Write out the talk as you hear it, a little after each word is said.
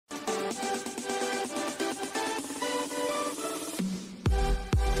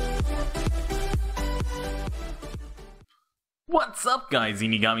What's up guys,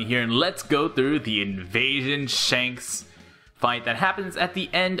 Zeenigami here, and let's go through the Invasion Shanks fight that happens at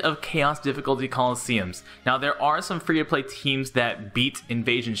the end of Chaos Difficulty Coliseums. Now there are some free-to-play teams that beat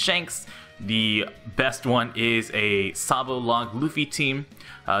Invasion Shanks. The best one is a Sabo Log Luffy team.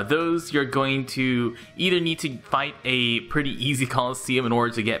 Those you're going to either need to fight a pretty easy Coliseum in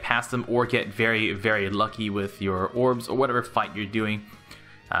order to get past them, or get very lucky with your orbs or whatever fight you're doing.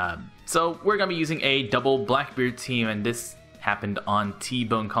 So we're going to be using a double Blackbeard team, and this happened on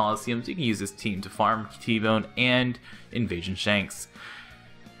T-Bone Coliseum, so you can use this team to farm T-Bone and Invasion Shanks.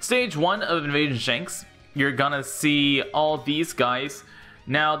 Stage 1 of Invasion Shanks, you're gonna see all these guys.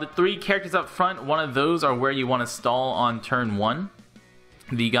 Now the three characters up front, one of those are where you want to stall on turn 1.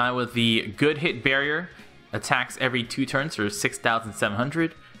 The guy with the good hit barrier attacks every 2 turns for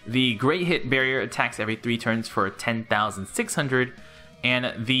 6,700. The great hit barrier attacks every 3 turns for 10,600.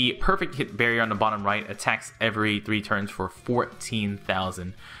 And the perfect hit barrier on the bottom right attacks every 3 turns for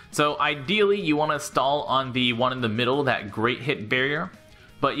 14,000. So ideally you want to stall on the one in the middle, that great hit barrier.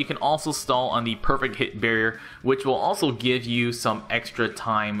 But you can also stall on the perfect hit barrier, which will also give you some extra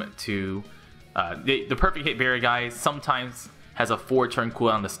time to... the perfect hit barrier, guys, sometimes has a 4-turn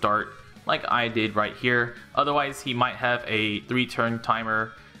cooldown to start, like I did right here. Otherwise he might have a 3-turn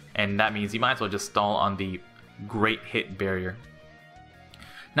timer, and that means you might as well just stall on the great hit barrier.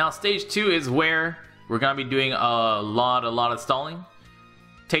 Now stage 2 is where we're going to be doing a lot of stalling.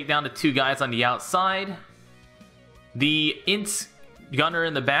 Take down the 2 guys on the outside. The Int Gunner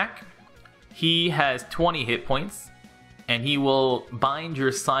in the back, he has 20 hit points, and he will bind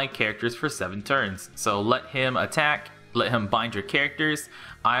your side characters for 7 turns. So let him attack, let him bind your characters.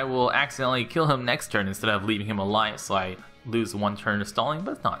 I will accidentally kill him next turn instead of leaving him alive, so I lose 1 turn of stalling,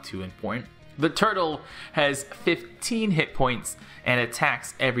 but it's not too important. The turtle has 15 hit points and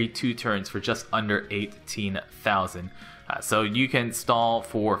attacks every 2 turns for just under 18,000. So you can stall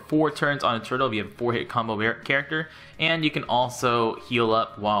for 4 turns on a turtle if you have a 4-hit combo character, and you can also heal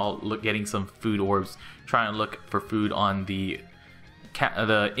up while getting some food orbs, trying to look for food on the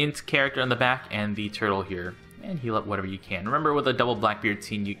Int character on the back and the turtle here, and heal up whatever you can. Remember, with a double Blackbeard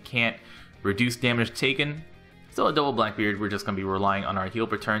team, you can't reduce damage taken. So a double Blackbeard, we're just going to be relying on our heal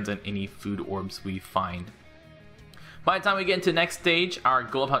returns and any food orbs we find. By the time we get into the next stage, our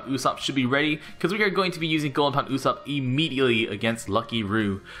Golden Pound Usopp should be ready, because we are going to be using Golden Pound Usopp immediately against Lucky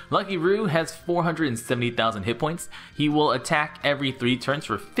Roo. Lucky Roo has 470,000 hit points. He will attack every 3 turns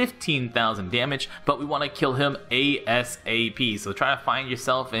for 15,000 damage, but we want to kill him ASAP. So try to find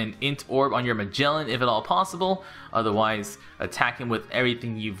yourself an Int Orb on your Magellan if at all possible. Otherwise, attack him with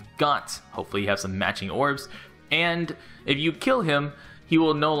everything you've got. Hopefully you have some matching orbs. And if you kill him, he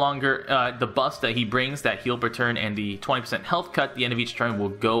will no longer, the buffs that he brings, that heal per turn and the 20% health cut at the end of each turn, will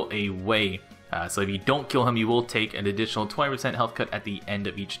go away. So if you don't kill him, you will take an additional 20% health cut at the end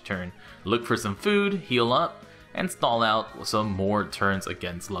of each turn. Look for some food, heal up, and stall out some more turns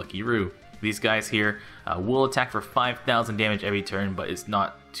against Lucky Roo. These guys here will attack for 5,000 damage every turn, but it's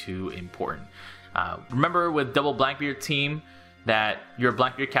not too important. Remember, with double Blackbeard team, that your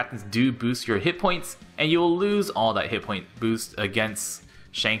Blackbeard captains do boost your hit points, and you'll lose all that hit point boost against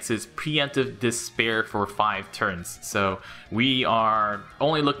Shanks' preemptive despair for 5 turns. So we are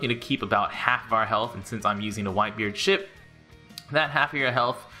only looking to keep about half of our health, and since I'm using a Whitebeard ship, that half of your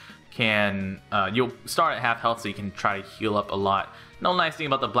health can, you'll start at half health, so you can try to heal up a lot. No nice thing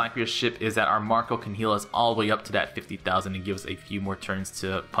about the Blackbeard ship is that our Marco can heal us all the way up to that 50,000 and give us a few more turns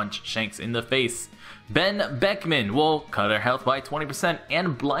to punch Shanks in the face. Ben Beckman will cut our health by 20%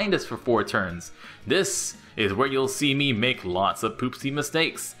 and blind us for 4 turns. This is where you'll see me make lots of poopsie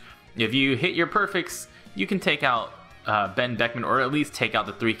mistakes. If you hit your perfects, you can take out Ben Beckman, or at least take out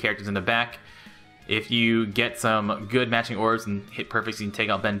the 3 characters in the back. If you get some good matching orbs and hit perfects, you can take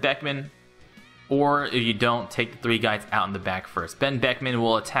out Ben Beckman. Or if you don't, take the 3 guys out in the back first. Ben Beckman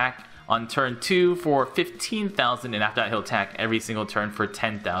will attack on turn 2 for 15,000, and after that he'll attack every single turn for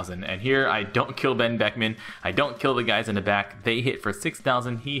 10,000. And here I don't kill Ben Beckman, I don't kill the guys in the back. They hit for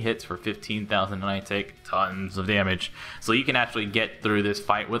 6,000, he hits for 15,000, and I take tons of damage. So you can actually get through this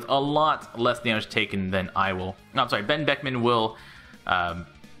fight with a lot less damage taken than I will. No, I'm sorry, Ben Beckman will...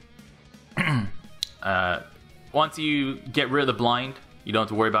 once you get rid of the blind, you don't have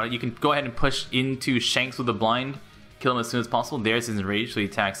to worry about it. You can go ahead and push into Shanks with the blind, kill him as soon as possible. There's his enrage, so he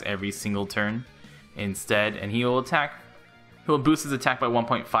attacks every single turn instead, and he will attack. He will boost his attack by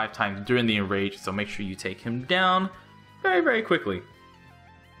 1.5 times during the enrage, so make sure you take him down very quickly.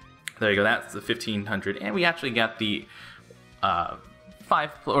 There you go, that's the 1500, and we actually got the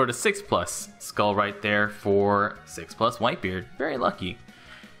 5 or the 6+ skull right there for 6+ Whitebeard. Very lucky.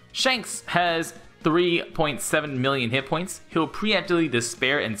 Shanks has 3.7 million hit points. He'll preemptively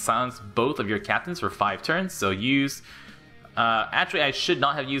despair and silence both of your captains for 5 turns. So use... actually, I should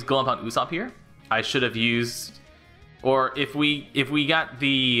not have used Golden Pound Usopp here. I should have used... Or if we got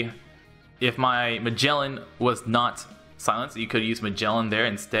the... If my Magellan was not silenced, you could use Magellan there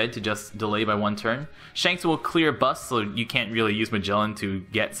instead to just delay by 1 turn. Shanks will clear busts, so you can't really use Magellan to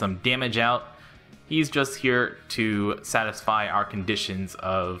get some damage out. He's just here to satisfy our conditions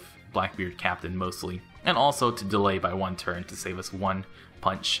of Blackbeard Captain mostly, and also to delay by 1 turn to save us 1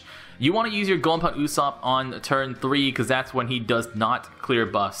 punch. You want to use your Golden Pound Usopp on turn 3 because that's when he does not clear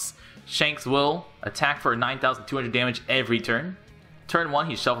buffs. Shanks will attack for 9,200 damage every turn. Turn 1,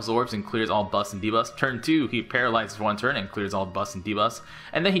 he shuffles orbs and clears all buffs and debuffs. Turn 2, he paralyzes for 1 turn and clears all buffs and debuffs.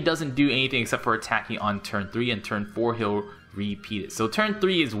 And then he doesn't do anything except for attacking on turn 3, and turn 4 he'll repeat it. So turn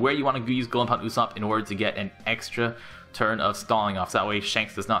 3 is where you want to use Golden Pound Usopp in order to get an extra turn of stalling off. So that way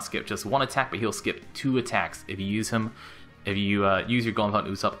Shanks does not skip just 1 attack, but he'll skip 2 attacks if you use him. If you use your Golden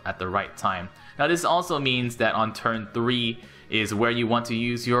Pound Usopp at the right time. Now this also means that on turn 3 is where you want to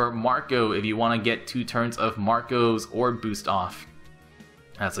use your Marco if you want to get 2 turns of Marco's Orb Boost off.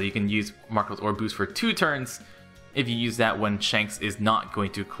 So you can use Marco's Orb Boost for 2 turns if you use that when Shanks is not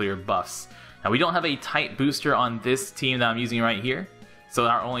going to clear buffs. Now we don't have a tight booster on this team that I'm using right here. So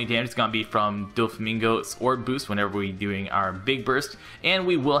our only damage is going to be from Doflamingo's Orb Boost whenever we're doing our big burst. And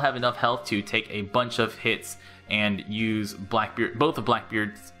we will have enough health to take a bunch of hits and use Blackbeard, both of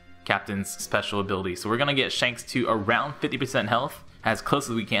Blackbeard's Captain's special abilities. So we're going to get Shanks to around 50% health, as close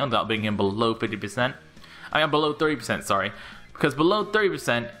as we can without bringing him below 50%. I mean below 30%, sorry. Because below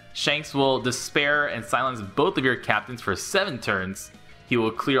 30%, Shanks will despair and silence both of your captains for 7 turns. He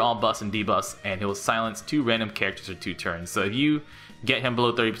will clear all buffs and debuffs, and he will silence 2 random characters for 2 turns. So if you get him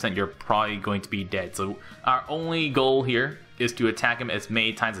below 30%, you're probably going to be dead. So our only goal here is to attack him as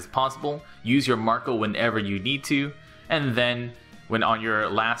many times as possible. Use your Marco whenever you need to, and then when on your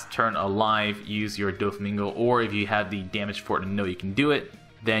last turn alive, use your Doflamingo, or if you have the damage for it and know you can do it,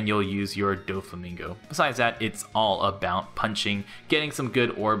 then you'll use your Doflamingo. Besides that, it's all about punching, getting some good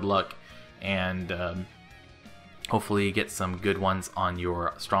orb luck, and hopefully get some good ones on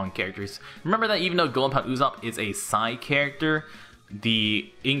your strong characters. Remember that even though Golden Pound Usopp is a side character, the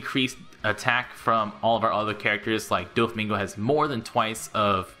increased attack from all of our other characters, like Doflamingo, has more than twice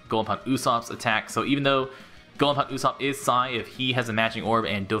of Golden Pound Usopp's attack. So even though Golden Pound Usopp is Sai, if he has a matching orb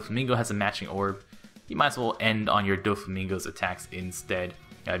and Doflamingo has a matching orb, you might as well end on your Doflamingo's attacks instead.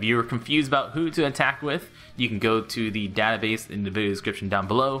 If you're confused about who to attack with, you can go to the database in the video description down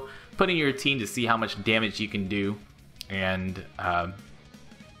below, put in your team to see how much damage you can do, and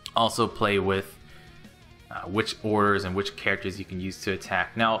also play with which orders and which characters you can use to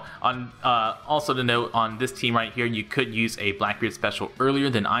attack. Now, on also to note, on this team right here, you could use a Blackbeard special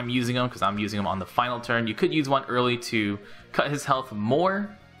earlier than I'm using them, because I'm using them on the final turn. You could use one early to cut his health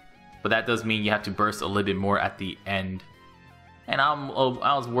more, but that does mean you have to burst a little bit more at the end. And I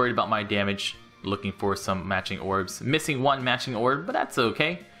was worried about my damage, looking for some matching orbs. Missing 1 matching orb, but that's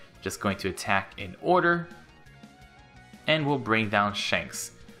okay. Just going to attack in order. And we'll bring down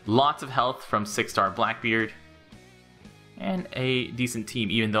Shanks. Lots of health from 6-star Blackbeard. And a decent team,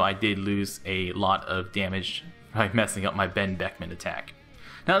 even though I did lose a lot of damage by messing up my Ben Beckman attack.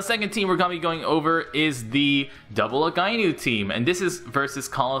 Now the second team we're going to be going over is the Double Akainu team. And this is versus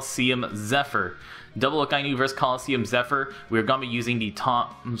Coliseum Zephyr. Double Akainu versus Coliseum Zephyr. We're going to be using the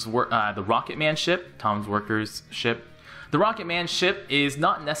the Rocket Man ship, Tom's Workers ship. The Rocket Man ship is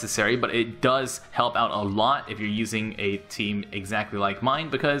not necessary, but it does help out a lot if you're using a team exactly like mine,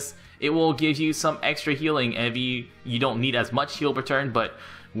 because it will give you some extra healing. And if you don't need as much heal per turn, but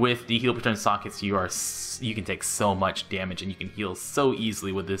with the heal per turn sockets, you can take so much damage and you can heal so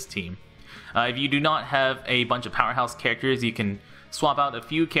easily with this team. If you do not have a bunch of powerhouse characters, you can swap out a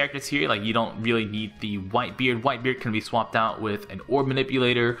few characters here. Like, you don't really need the Whitebeard. Whitebeard can be swapped out with an Orb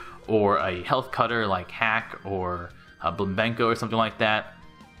Manipulator or a Health Cutter like Hack or Blimbenko or something like that.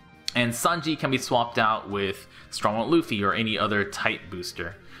 And Sanji can be swapped out with Stronghold Luffy or any other tight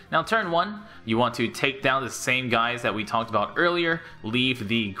booster. Now turn 1, you want to take down the same guys that we talked about earlier. Leave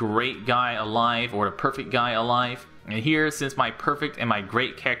the great guy alive or the perfect guy alive. And here, since my perfect and my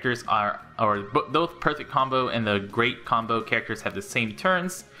great characters both perfect combo and the great combo characters have the same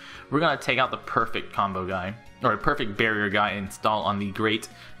turns, we're going to take out the perfect combo guy, or a perfect barrier guy, and install on the great,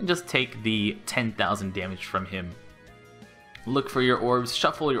 and just take the 10,000 damage from him. Look for your orbs,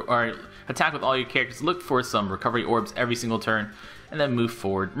 shuffle your, or attack with all your characters, look for some recovery orbs every single turn, and then move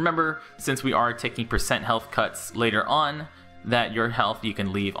forward. Remember, since we are taking percent health cuts later on, that your health you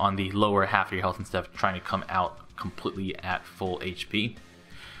can leave on the lower half of your health instead of trying to come out completely at full HP.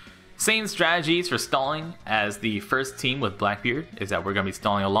 Same strategies for stalling as the first team with Blackbeard, is that we're going to be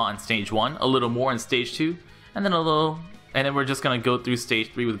stalling a lot in stage 1, a little more in stage 2, and then we're just going to go through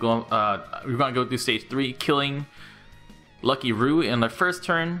stage 3 with we're going to go through stage 3 killing Lucky Roo in the first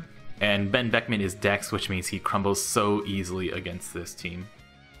turn, and Ben Beckman is Dex, which means he crumbles so easily against this team.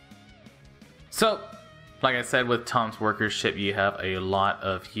 So, like I said, with Tom's Workers ship, you have a lot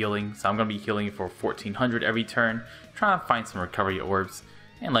of healing, so I'm going to be healing for 1400 every turn, trying to find some recovery orbs,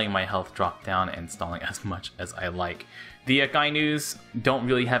 and letting my health drop down and stalling as much as I like. The Akainus don't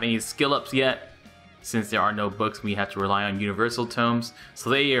really have any skill ups yet. Since there are no books, we have to rely on universal tomes,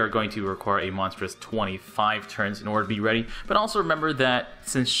 so they are going to require a monstrous 25 turns in order to be ready. But also remember that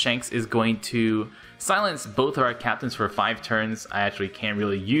since Shanks is going to silence both of our captains for 5 turns, I actually can't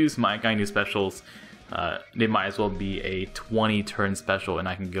really use my Akainu specials. They might as well be a 20 turn special, and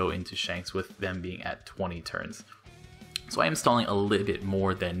I can go into Shanks with them being at 20 turns. So I am stalling a little bit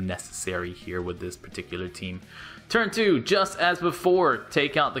more than necessary here with this particular team. Turn 2, just as before,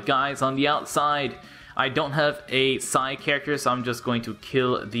 take out the guys on the outside. I don't have a side character, so I'm just going to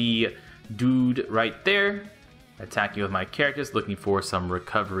kill the dude right there. Attacking with my characters, looking for some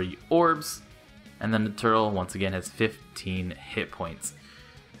recovery orbs. And then the turtle, once again, has 15 hit points.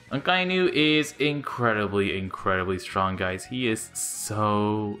 Akainu is incredibly strong, guys. He is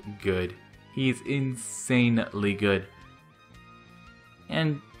so good. He is insanely good.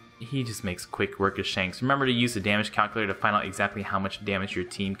 And he just makes quick work of Shanks. Remember to use the damage calculator to find out exactly how much damage your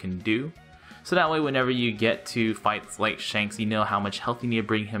team can do. So that way, whenever you get to fights like Shanks, you know how much health you need to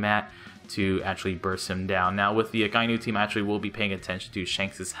bring him at to actually burst him down. Now with the Akainu team, I actually will be paying attention to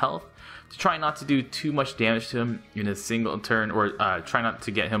Shanks' health to try not to do too much damage to him in a single turn, or try not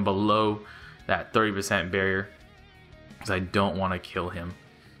to get him below that 30% barrier, because I don't want to kill him.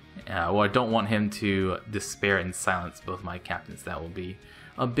 I don't want him to despair and silence both my captains. That will be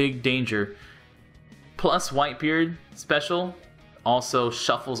a big danger. Plus, Whitebeard special also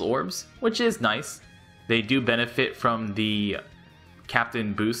shuffles orbs, which is nice. They do benefit from the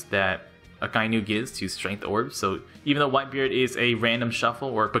captain boost that Akainu gives to strength orbs. So even though Whitebeard is a random shuffle,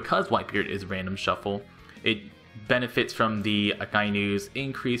 or because Whitebeard is random shuffle, it benefits from the Akainu's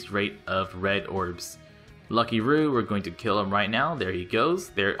increased rate of red orbs. Lucky Roo, we're going to kill him right now. There he goes.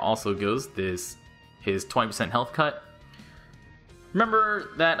 There also goes his 20% health cut. Remember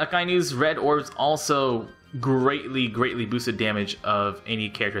that Akainu's red orbs also greatly boosted damage of any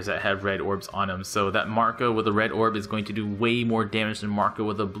characters that have red orbs on them. So that Marco with a red orb is going to do way more damage than Marco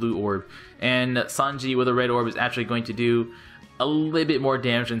with a blue orb. And Sanji with a red orb is actually going to do a little bit more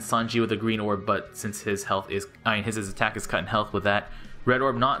damage than Sanji with a green orb, but since his attack is cut in health with that red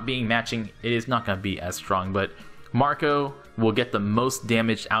orb not being matching, it is not going to be as strong. But Marco will get the most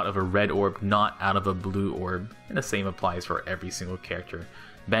damage out of a red orb, not out of a blue orb. And the same applies for every single character.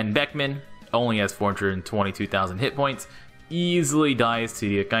 Ben Beckman only has 422,000 hit points, easily dies to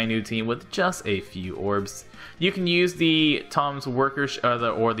the Akainu team with just a few orbs. You can use the Tom's Workers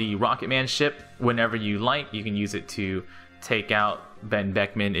or the Rocket Man ship whenever you like. You can use it to take out Ben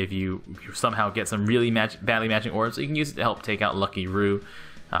Beckman if you somehow get some really badly matching orbs. So you can use it to help take out Lucky Roo.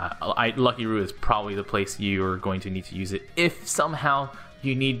 Lucky Roo is probably the place you're going to need to use it if somehow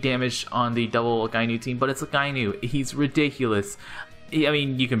you need damage on the double Akainu team, but it's Akainu. He's ridiculous. I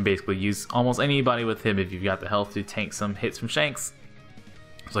mean, you can basically use almost anybody with him if you've got the health to tank some hits from Shanks.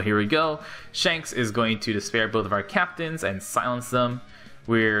 So here we go. Shanks is going to despair both of our captains and silence them.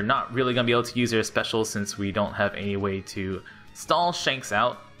 We're not really going to be able to use their specials since we don't have any way to stall Shanks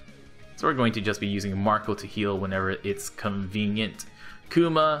out. So we're going to just be using Marco to heal whenever it's convenient.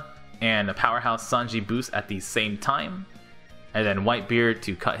 Kuma and a Powerhouse Sanji boost at the same time. And then Whitebeard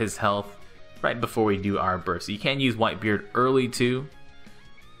to cut his health right before we do our burst. So you can use Whitebeard early too.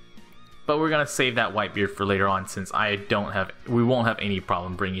 But we're going to save that Whitebeard for later on since we won't have any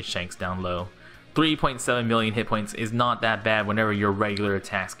problem bringing Shanks down low. 3.7 million hit points is not that bad whenever your regular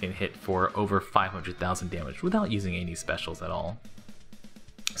attacks can hit for over 500,000 damage without using any specials at all.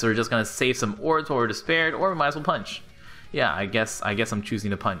 So we're just going to save some orbs while we're despaired, or we might as well punch. Yeah, I guess I'm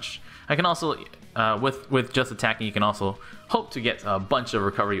choosing to punch. I can also, with just attacking, you can also hope to get a bunch of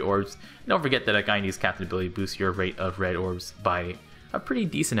recovery orbs. Don't forget that Akainu's captain ability boosts your rate of red orbs by a pretty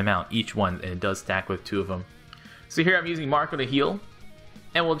decent amount each one, and it does stack with 2 of them. So here I'm using Marco to heal,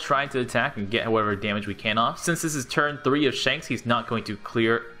 and we'll try to attack and get whatever damage we can off. Since this is turn 3 of Shanks, he's not going to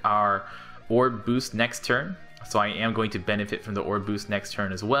clear our orb boost next turn, so I am going to benefit from the orb boost next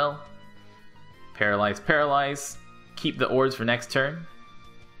turn as well. Paralyze, keep the orbs for next turn.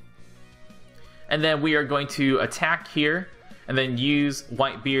 And then we are going to attack here, and then use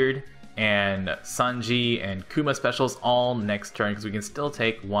Whitebeard and Sanji and Kuma specials all next turn, because we can still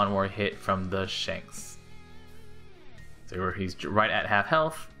take one more hit from the Shanks. So where he's right at half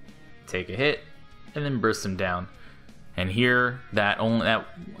health, take a hit, and then burst him down. And here, that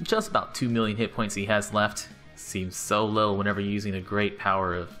just about 2 million hit points he has left seems so little whenever you're using the great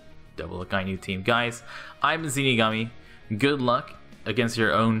power of Double Akainu team. Guys, I'm Zeenigami. Good luck against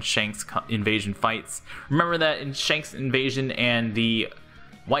your own Shanks invasion fights. Remember that in Shanks invasion and the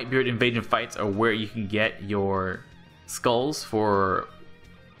Whitebeard invasion fights are where you can get your skulls for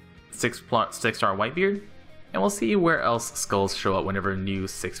 6-star Whitebeard. And we'll see where else skulls show up whenever new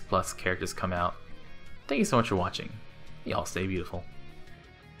 6+ characters come out. Thank you so much for watching. Y'all stay beautiful.